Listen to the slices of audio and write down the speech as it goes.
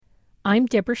I'm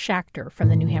Deborah Schachter from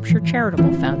the New Hampshire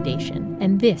Charitable Foundation,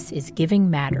 and this is Giving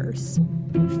Matters.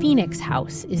 Phoenix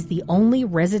House is the only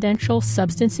residential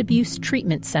substance abuse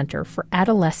treatment center for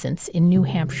adolescents in New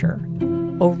Hampshire.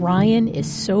 Orion is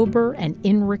sober and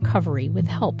in recovery with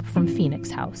help from Phoenix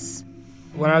House.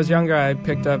 When I was younger, I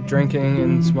picked up drinking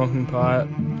and smoking pot.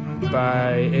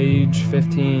 By age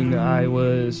 15, I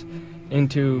was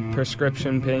into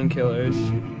prescription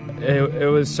painkillers. It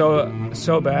was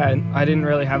so bad. I didn't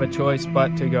really have a choice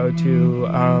but to go to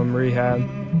rehab.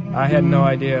 I had no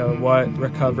idea what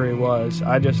recovery was.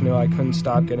 I just knew I couldn't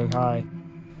stop getting high.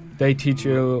 They teach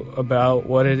you about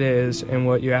what it is and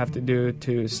what you have to do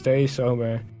to stay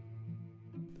sober.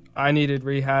 I needed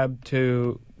rehab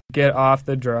to get off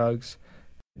the drugs.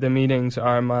 The meetings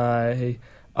are my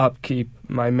upkeep,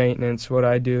 my maintenance, what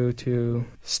I do to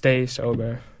stay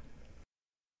sober.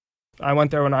 I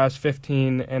went there when I was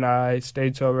 15, and I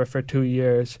stayed sober for 2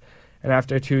 years. And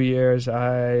after 2 years,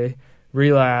 I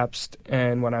relapsed,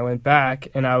 and when I went back,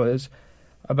 and I was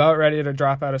about ready to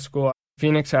drop out of school,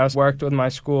 Phoenix House worked with my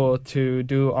school to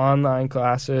do online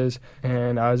classes,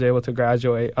 and I was able to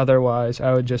graduate. Otherwise,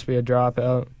 I would just be a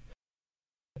dropout.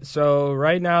 So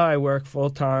right now, I work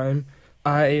full-time.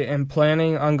 I am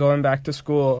planning on going back to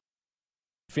school.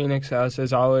 Phoenix House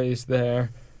is always there.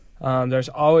 There's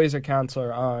always a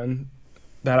counselor on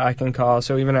that I can call,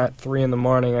 so even at 3 in the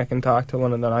morning, I can talk to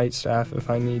one of the night staff if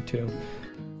I need to.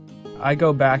 I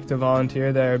go back to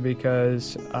volunteer there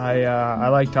because I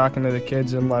like talking to the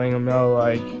kids and letting them know,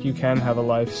 like, you can have a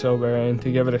life sober and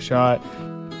to give it a shot.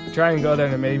 Try and go there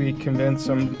to maybe convince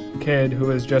some kid who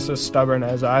is just as stubborn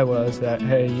as I was that,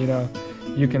 hey, you know,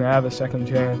 you can have a second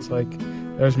chance. Like,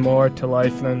 there's more to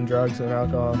life than drugs and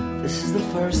alcohol. This is the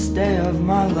first day of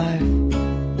my life.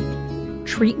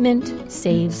 Treatment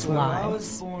saves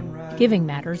lives. Giving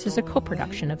Matters is a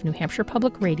co-production of New Hampshire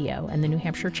Public Radio and the New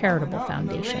Hampshire Charitable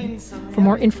Foundation. For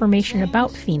more information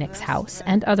about Phoenix House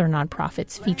and other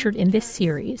nonprofits featured in this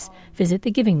series, visit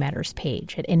the Giving Matters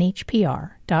page at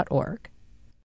nhpr.org.